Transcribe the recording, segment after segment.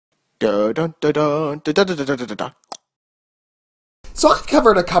Dun, dun, dun, dun, dun, dun, dun, dun, dun, dun. So I've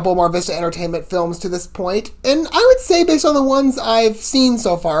covered a couple Marvista Entertainment films to this point, and I would say based on the ones I've seen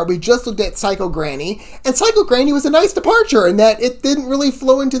so far, we just looked at Psycho Granny, and Psycho Granny was a nice departure in that it didn't really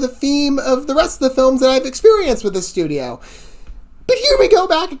flow into the theme of the rest of the films that I've experienced with this studio. But here we go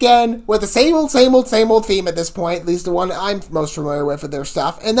back again with the same old theme at this point, at least the one I'm most familiar with their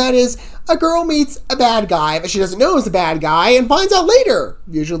stuff, and that is a girl meets a bad guy that she doesn't know is a bad guy and finds out later,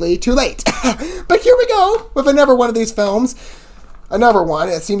 usually too late. But here we go with another one of these films. Another one,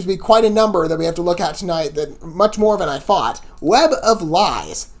 it seems to be quite a number that we have to look at tonight, that much more than I thought. Web of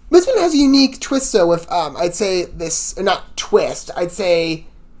Lies. This one has a unique twist, though, with, I'd say this, not twist, I'd say,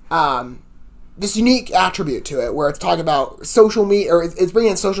 this unique attribute to it, where it's talking about social media, or it's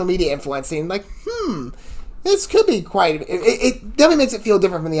bringing in social media influencing, like, this could be quite, it definitely makes it feel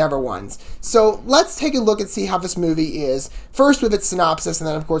different from the other ones. So let's take a look and see how this movie is, first with its synopsis, and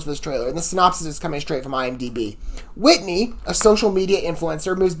then of course with its trailer. And the synopsis is coming straight from IMDb. Whitney, a social media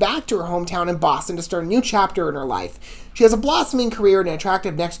influencer, moves back to her hometown in Boston to start a new chapter in her life. She has a blossoming career and an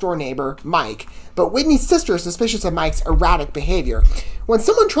attractive next-door neighbor, Mike, but Whitney's sister is suspicious of Mike's erratic behavior. When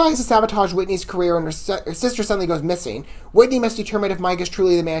someone tries to sabotage Whitney's career and her sister suddenly goes missing, Whitney must determine if Mike is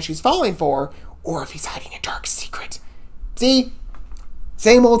truly the man she's falling for, or if he's hiding a dark secret. See?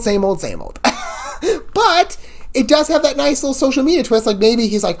 Same old. But it does have that nice little social media twist, like maybe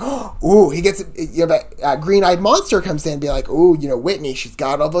he's like, ooh, he gets, that green-eyed monster comes in and be like, ooh, Whitney, she's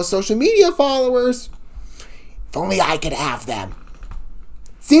got all those social media followers. If only I could have them.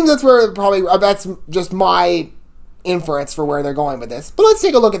 Seems that's where that's just my inference for where they're going with this. But let's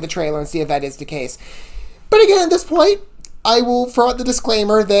take a look at the trailer and see if that is the case. But again, at this point, I will throw out the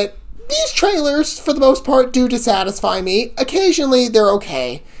disclaimer that these trailers, for the most part, do dissatisfy me. Occasionally, they're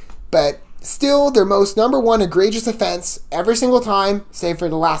okay. But still, their most #1 egregious offense every single time, save for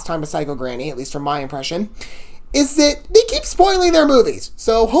the last time with Psycho Granny, at least from my impression, is that they keep spoiling their movies.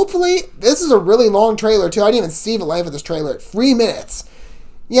 So hopefully, this is a really long trailer, too. I didn't even see the length of this trailer at 3 minutes.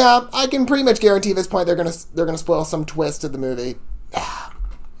 Yeah, I can pretty much guarantee at this point they're gonna spoil some twist of the movie.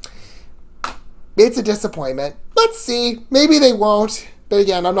 It's a disappointment. Let's see. Maybe they won't. But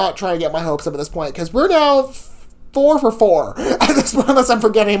again, I'm not trying to get my hopes up at this point, because we're now 4 for 4 at this point, unless I'm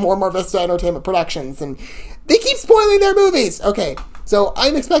forgetting more Marvista Entertainment Productions, and they keep spoiling their movies. Okay, so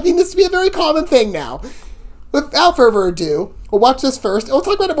I'm expecting this to be a very common thing now. Without further ado, we'll watch this first, and we'll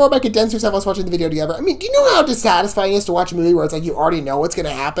talk about it more by condensed yourself us watching the video together. I mean, do you know how dissatisfying it is to watch a movie where it's like you already know what's going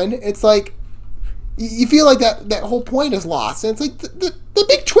to happen? It's like, you feel like that whole point is lost, and it's like the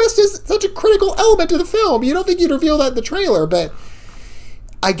big twist is such a critical element to the film. You don't think you'd reveal that in the trailer, but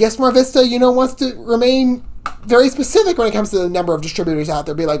I guess Marvista, wants to remain very specific when it comes to the number of distributors out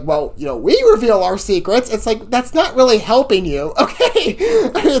there. Be like, well, we reveal our secrets. It's like, that's not really helping you. Okay,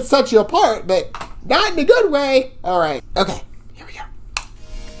 I mean, it sets you apart, but not in a good way. All right. Okay, here we go.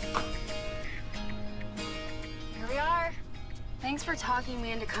 Here we are. Thanks for talking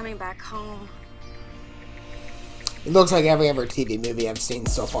me into coming back home. It looks like every other TV movie I've seen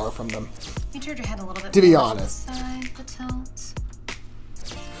so far from them. You turned your head a little bit. To be honest. Side, the tilt.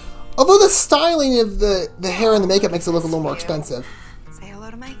 Although the styling of the hair and the makeup makes it look a little more expensive. Say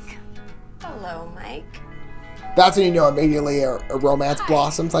hello to Mike. Hello, Mike. That's when you know immediately a romance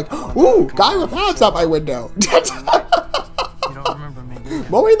blossoms. Like, ooh, guy with abs out my window. You don't remember me, do you?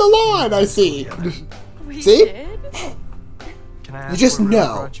 Mowing the lawn, I see. We See? did? Can I ask You just what really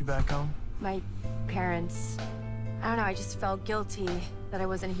know. brought you back home? My parents. I don't know, I just felt guilty that I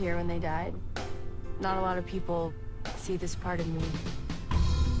wasn't here when they died. Not a lot of people see this part of me.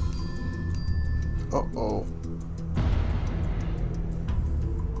 Uh-oh.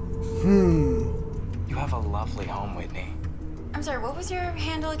 You have a lovely home, Whitney. I'm sorry, what was your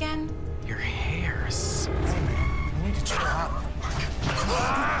handle again? Your hair is... Hey, man, you need to chill out.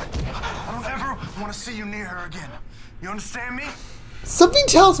 I don't ever want to see you near her again. You understand me? Something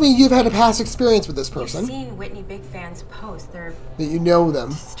tells me you've had a past experience with this person. I've seen Whitney big fans post. They're That you know them.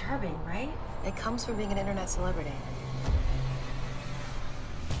 disturbing, right? It comes from being an internet celebrity.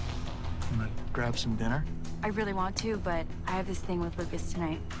 Want to grab some dinner? I really want to, but I have this thing with Lucas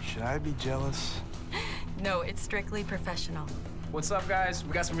tonight. Should I be jealous? No, it's strictly professional. What's up, guys?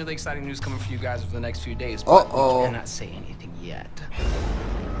 We got some really exciting news coming for you guys over the next few days. Uh-oh. We cannot say anything yet.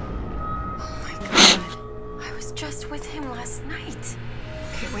 Oh my god. I was just with him last night.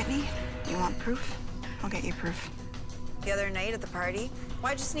 Okay, Whitney, you want proof? I'll get you proof. The other night at the party,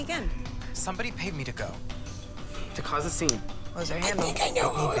 why'd you sneak in? Somebody paid me to go. To cause a scene. What was her I handle? think I know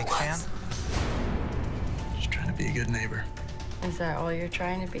who Big it fan? was. Just trying to be a good neighbor. Is that all you're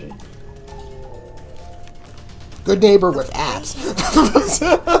trying to be? Good neighbor with abs. In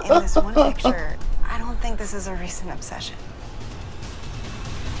this one picture, I don't think this is a recent obsession.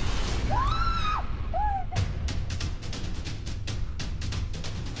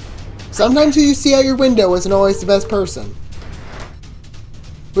 Sometimes who you see out your window isn't always the best person.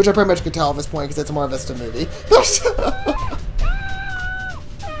 Which I pretty much could tell at this point because it's a Marvista movie.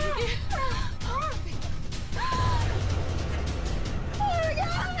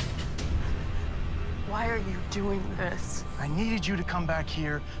 Why are you doing this? I needed you to come back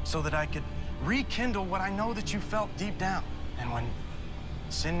here so that I could rekindle what I know that you felt deep down. And when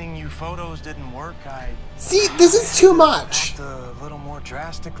sending you photos didn't work, I... See, this is too much. act a little more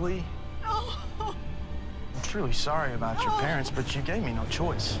drastically. I'm truly sorry about your parents, but you gave me no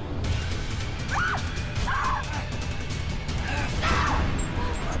choice.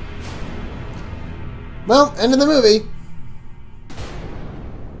 Well, end of the movie.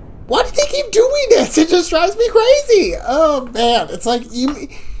 Why do they keep doing this? It just drives me crazy. Oh, man. It's like,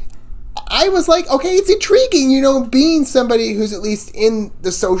 I was like, okay, it's intriguing, you know, being somebody who's at least in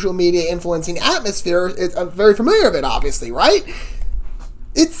the social media influencing atmosphere. I'm very familiar with it, obviously, right?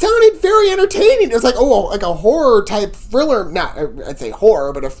 It sounded very entertaining. It was like, oh, like a horror type thriller, not, I'd say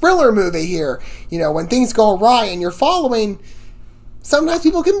horror, but a thriller movie here. You know, when things go awry and you're following, sometimes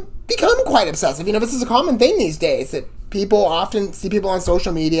people can become quite obsessive. You know, this is a common thing these days, that people often see people on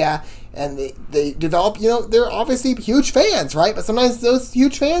social media and they develop, you know, they're obviously huge fans, right? But sometimes those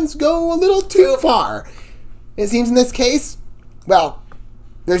huge fans go a little too far. It seems in this case, well,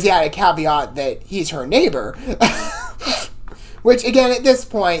 there's the added caveat that he's her neighbor. Which, again, at this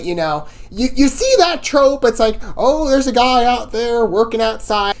point, you know, you see that trope. It's like, oh, there's a guy out there working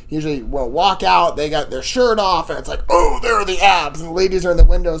outside. Usually will walk out, they got their shirt off, and it's like, oh, there are the abs. And the ladies are in the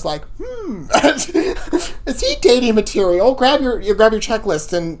windows like, is he dating material? Grab your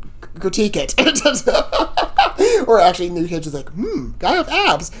checklist and critique it. Or actually, the kid is like, guy with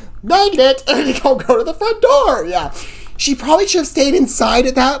abs. Magnet. And you go to the front door. Yeah. She probably should have stayed inside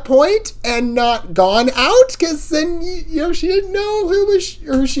at that point and not gone out, because then, you know, she didn't know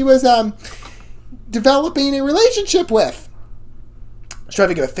who she was developing a relationship with. I was trying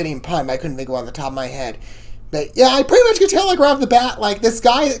to think of a fitting pun, but I couldn't think of one on the top of my head. But yeah, I pretty much could tell, like, right off the bat, like, this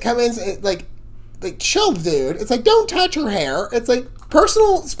guy that comes in, like chill, dude. It's like, don't touch her hair. It's like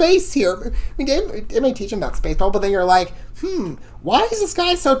personal space here. I mean, it may teach him about space, but then you're like, why is this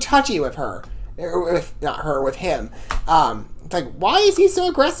guy so touchy with her? With not her, with him. It's like, why is he so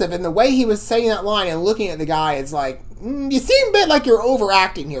aggressive? And the way he was saying that line and looking at the guy is like, you seem a bit like you're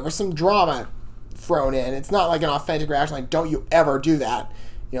overacting here. There's some drama thrown in. It's not like an authentic reaction, like, don't you ever do that.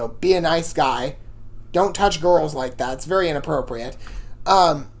 You know, be a nice guy. Don't touch girls like that. It's very inappropriate.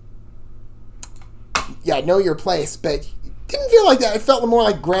 Yeah, know your place, but didn't feel like that. It felt more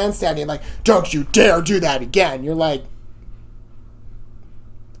like grandstanding, like, don't you dare do that again. You're like,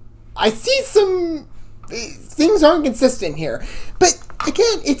 I see some things aren't consistent here. But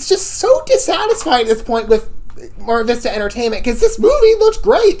again, it's just so dissatisfying at this point with Marvista Entertainment, because this movie looks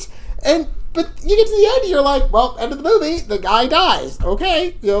great. But you get to the end, you're like, well, end of the movie, the guy dies.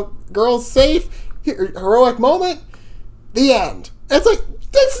 Okay, you know, girl's safe, heroic moment, the end. It's like,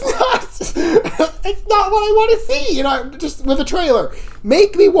 that's not what I want to see, you know, just with a trailer.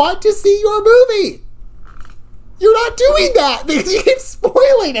 Make me want to see your movie. You're not doing that because you keep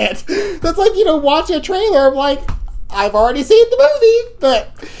spoiling it. That's like, you know, watching a trailer. I'm like, I've already seen the movie,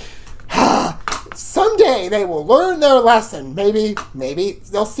 but someday they will learn their lesson. Maybe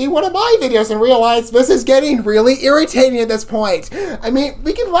they'll see one of my videos and realize this is getting really irritating at this point. I mean,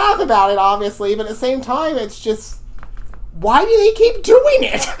 we can laugh about it, obviously, but at the same time, it's just, why do they keep doing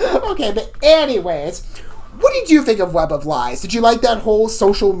it? Okay, but anyways, what did you think of Web of Lies? Did you like that whole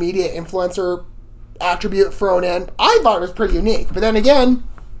social media influencer attribute thrown in? I thought it was pretty unique, but then again,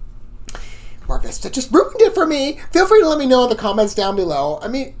 Marvista just ruined it for me. Feel free to let me know in the comments down below. I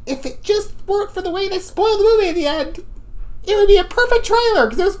mean, if it just worked for the way they spoiled the movie at the end, it would be a perfect trailer,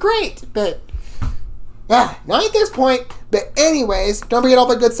 because it was great, but not at this point. But anyways, don't forget all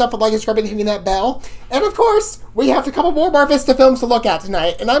the good stuff with liking, subscribing, and hitting that bell. And of course, we have a couple more Marvista films to look at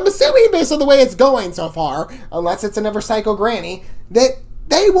tonight, and I'm assuming, based on the way it's going so far, unless it's another Psycho Granny, that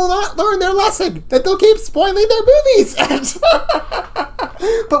they will not learn their lesson, that they'll keep spoiling their movies.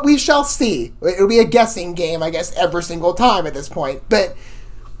 But we shall see. It'll be a guessing game, I guess, every single time at this point. But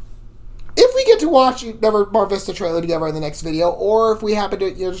if we get to watch another Marvista trailer together in the next video, or if we happen to,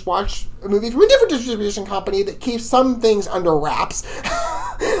 you know, just watch a movie from a different distribution company that keeps some things under wraps,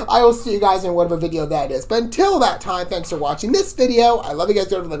 I will see you guys in whatever video that is. But until that time, thanks for watching this video. I love you guys.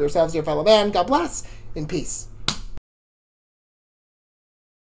 Don't forget to love yourselves, your fellow man. God bless, and peace.